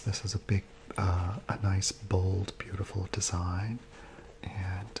this. This is a big, a nice, bold, beautiful design,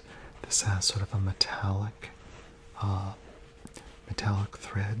 and this has sort of a metallic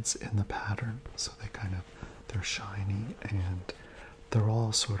threads in the pattern, so they're shiny, and they're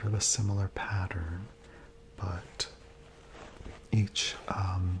all sort of a similar pattern, but each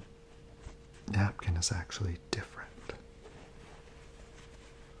napkin is actually different.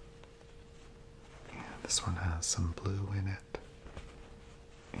 And this one has some blue in it,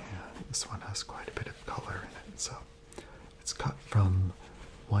 and this one has quite a bit of color in it. So it's cut from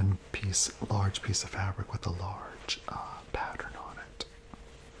one piece, large piece of fabric with a large pattern on it.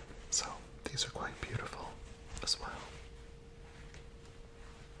 So these are quite beautiful as well.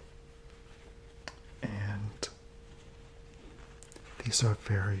 And these are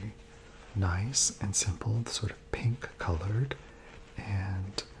very nice and simple, sort of pink colored.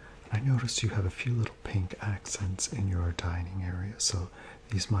 And I noticed you have a few little pink accents in your dining area, so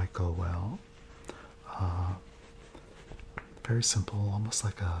these might go well. Very simple, almost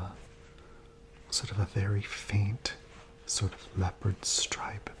like a sort of a very faint sort of leopard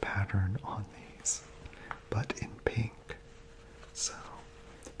stripe pattern on these, but in pink. So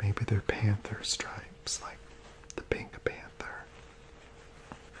maybe they're panther stripes, like the pink panther.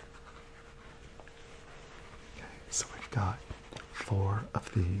 Okay, so we've got 4 of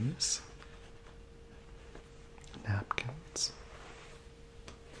these napkins.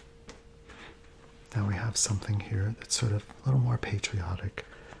 Now we have something here that's sort of a little more patriotic.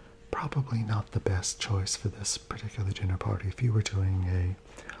 Probably not the best choice for this particular dinner party. If you were doing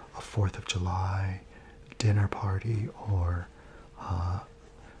a 4th of July dinner party or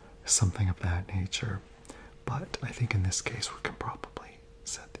something of that nature. But I think in this case we can probably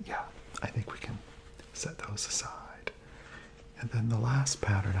I think we can set those aside. And then the last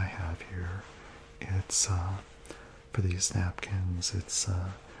pattern I have here, it's for these napkins, it's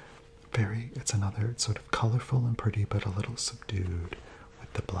another sort of colorful and pretty, but a little subdued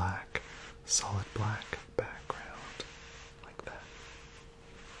with the black, solid black background, like that.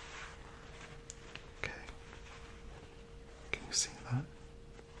 Okay. Can you see that?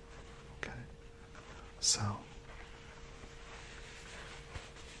 Okay. So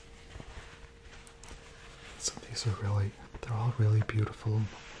these are they're all really beautiful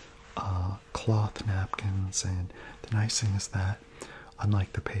cloth napkins, and the nice thing is that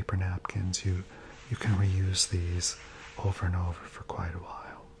unlike the paper napkins, you can reuse these over and over for quite a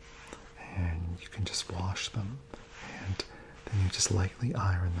while, and you can just wash them, and then you just lightly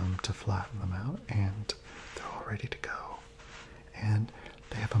iron them to flatten them out, and they're all ready to go. And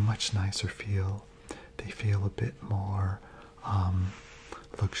they have a much nicer feel. They feel a bit more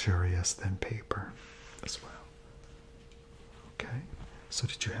luxurious than paper as well. Okay, so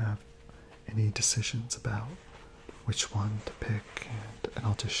did you have any decisions about which one to pick? And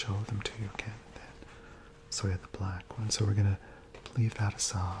I'll just show them to you again then. So we have the black one, so we're gonna leave that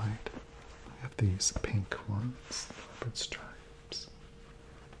aside. We have these pink ones, leopard stripes,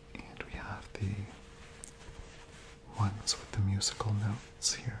 and we have the ones with the musical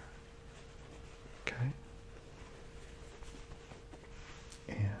notes here. Okay,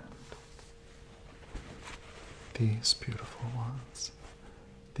 and these beautiful ones.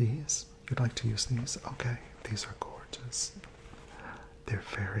 These, you'd like to use these? Okay, these are gorgeous. They're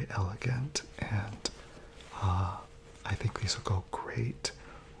very elegant, and I think these will go great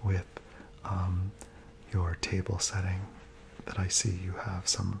with your table setting that I see you have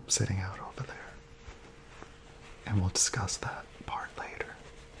some sitting out over there. And we'll discuss that part later.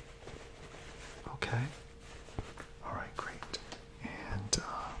 Okay? Alright, great. And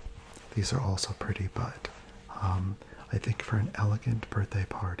these are also pretty, but I think for an elegant birthday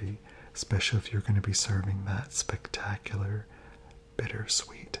party, especially if you're going to be serving that spectacular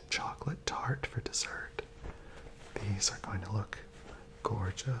bittersweet chocolate tart for dessert, these are going to look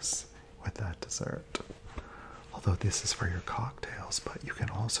gorgeous with that dessert. Although this is for your cocktails, but you can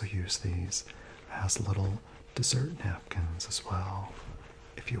also use these as little dessert napkins as well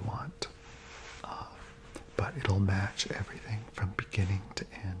if you want. But it'll match everything from beginning to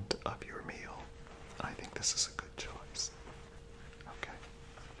end of your meal. I think this is a good choice. Okay.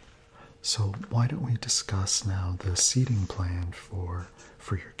 So why don't we discuss now the seating plan for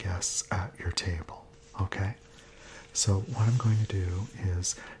your guests at your table, okay? So what I'm going to do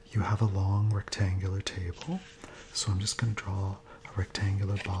is, you have a long rectangular table, so I'm just going to draw a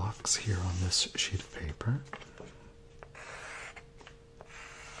rectangular box here on this sheet of paper.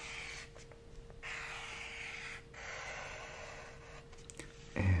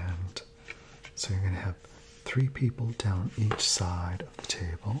 And so you're going to have 3 people down each side of the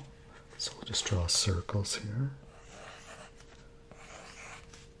table. So we'll just draw circles here.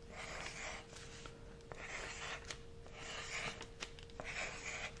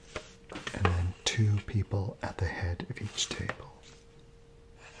 And then 2 people at the head of each table.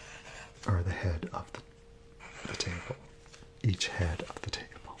 Or the head of the table. Each head of the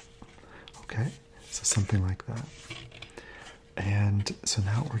table. Okay? So something like that. And so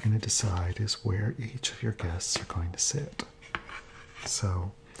now what we're going to decide is where each of your guests are going to sit.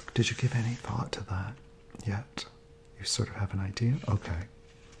 So, did you give any thought to that yet? You sort of have an idea? Okay.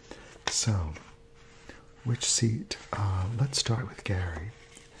 So, which seat? Let's start with Gary.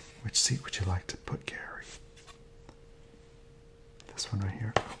 Which seat would you like to put Gary? This one right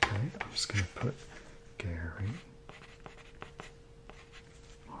here? Okay, I'm just going to put Gary.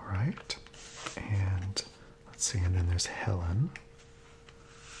 Alright. And let's see, and then there's Helen.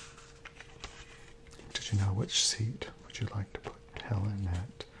 Did you know which seat would you like to put Helen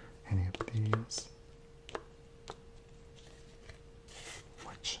at? Any of these?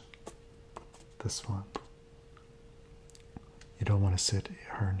 Which? This one. You don't want to sit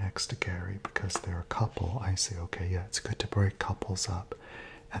her next to Gary because they're a couple. I say, okay, yeah, it's good to break couples up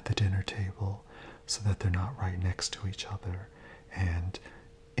at the dinner table so that they're not right next to each other. And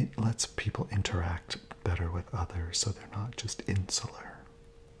it lets people interact better with others so they're not just insular.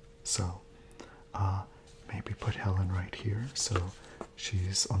 So, maybe put Helen right here so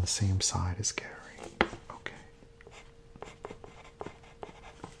she's on the same side as Gary. Okay.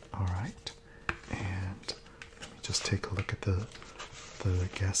 Alright. And let me just take a look at the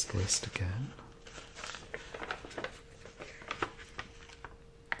guest list again.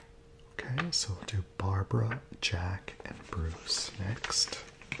 Okay, so we'll do Barbara, Jack, and Bruce next.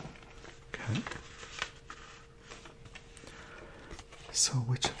 Okay. So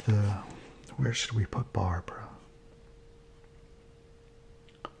where should we put Barbara?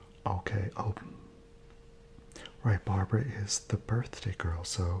 Okay, oh, right, Barbara is the birthday girl,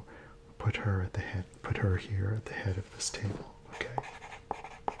 so put her at the head, put her here at the head of this table, okay?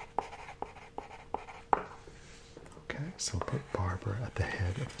 Okay, so we'll put Barbara at the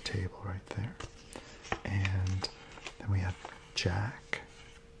head of the table right there. And then we have Jack.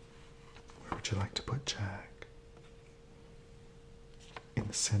 Where would you like to put Jack? In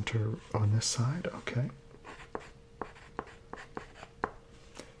the center on this side, okay.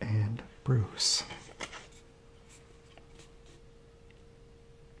 And Bruce.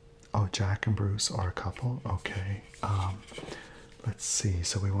 Oh, Jack and Bruce are a couple, okay. Let's see,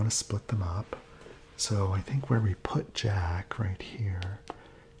 so we want to split them up. So I think where we put Jack right here,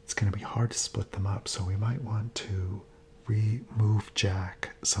 it's going to be hard to split them up, so we might want to remove Jack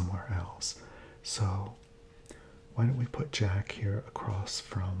somewhere else. So why don't we put Jack here across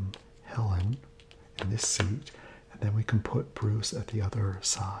from Helen in this seat, and then we can put Bruce at the other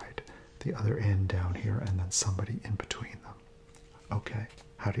side, the other end down here, and then somebody in between them. Okay,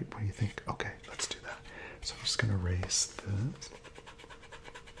 what do you think? Okay, let's do that. So I'm just going to erase this.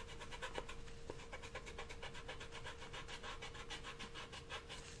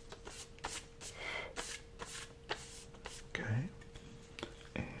 Okay,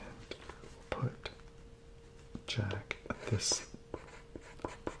 and we'll put Jack at this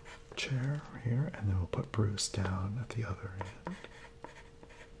chair here, and then we'll put Bruce down at the other end.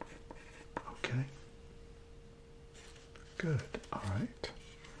 Okay, good, all right.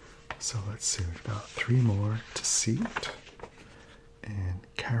 So let's see, we've got 3 more to seat. And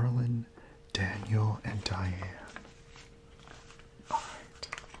Carolyn, Daniel, and Diane. All right.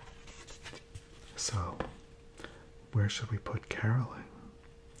 So, where should we put Carolyn?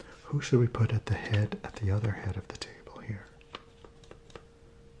 Who should we put at the other head of the table here?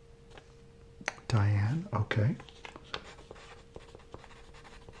 Diane, okay.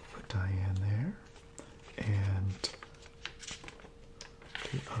 Put Diane there. And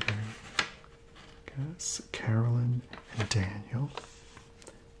the other, guess, Carolyn and Daniel.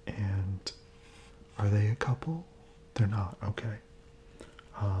 And are they a couple? They're not, okay.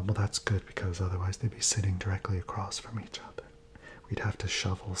 Well, that's good because otherwise they'd be sitting directly across from each other. We'd have to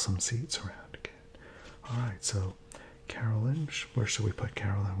shovel some seats around again. All right, so Carolyn, where should we put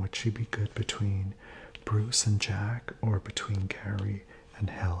Carolyn? Would she be good between Bruce and Jack or between Gary and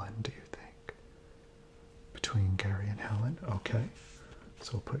Helen, do you think? Between Gary and Helen? Okay.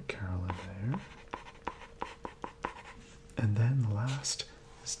 So we'll put Carolyn there. And then the last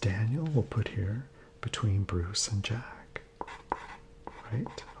is Daniel. We'll put here between Bruce and Jack.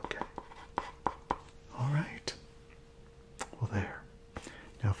 Right? Okay. All right. Well, there.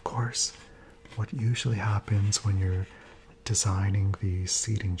 Now, of course, what usually happens when you're designing these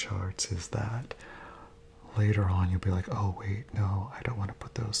seating charts is that later on you'll be like, oh, wait, no, I don't want to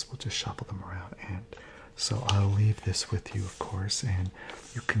put those. We'll just shuffle them around. And so I'll leave this with you, of course, and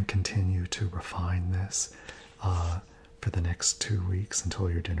you can continue to refine this for the next 2 weeks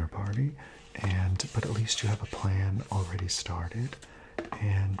until your dinner party. But at least you have a plan already started.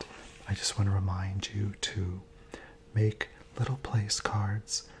 And I just want to remind you to make little place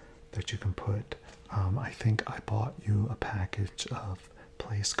cards that you can put. I think I bought you a package of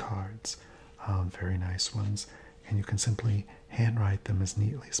place cards, very nice ones, and you can simply handwrite them as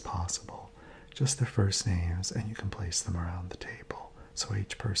neatly as possible. Just their first names, and you can place them around the table so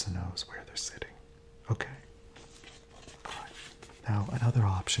each person knows where they're sitting. Okay. All right. Now, another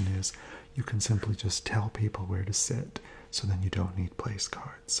option is you can simply just tell people where to sit, so then you don't need place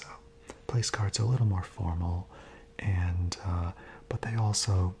cards. So, place cards are a little more formal, and but they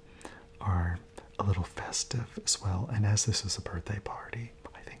also are a little festive as well. And as this is a birthday party,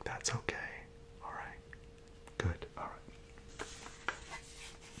 I think that's okay. All right. Good. All right.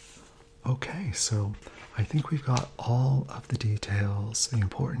 Okay, so I think we've got all of the details, the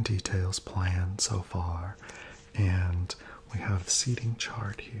important details planned so far. And we have the seating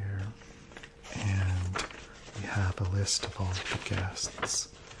chart here. And we have a list of all of the guests,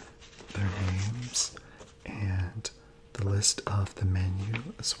 their names, and the list of the menu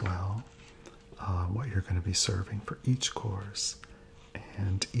as well, what you're going to be serving for each course,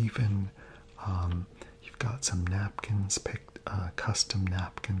 and even you've got some napkins custom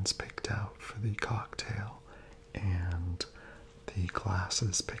napkins picked out for the cocktail, and the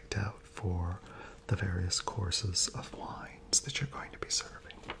glasses picked out for the various courses of wines that you're going to be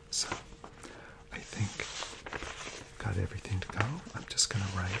serving. So I think got everything to go. I'm just going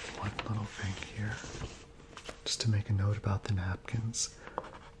to write one little thing here just to make a note about the napkins.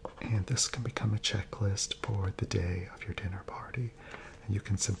 And this can become a checklist for the day of your dinner party. And you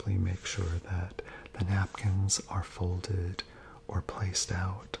can simply make sure that the napkins are folded or placed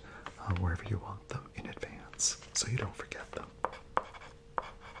out wherever you want them in advance so you don't forget them.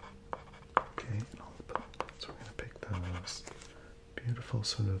 Okay, so we're going to pick those beautiful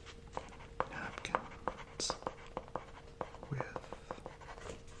sort of napkins with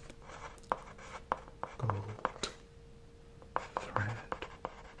gold thread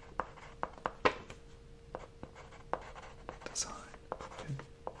design. Okay.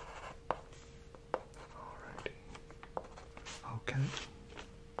 Alrighty. Okay.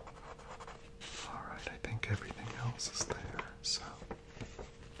 Alright, I think everything else is there, so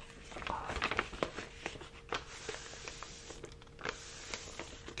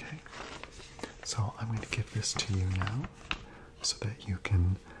okay. So I'm going to give this to you now so that you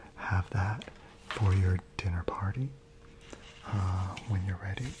can have that for your dinner party when you're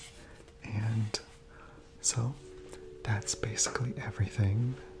ready. And so that's basically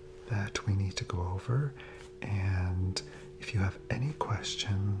everything that we need to go over. And if you have any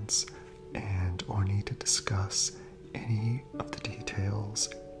questions and or need to discuss any of the details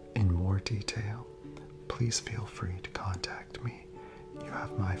in more detail, please feel free to contact me. You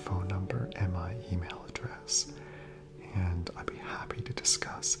have my phone number and my email address, and I'd be happy to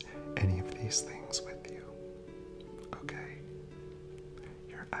discuss any of these things with you. Okay?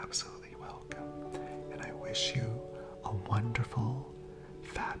 You're absolutely welcome, and I wish you a wonderful,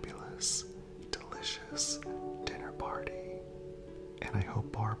 fabulous, delicious dinner party. And I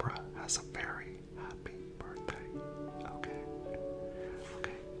hope Barbara has a very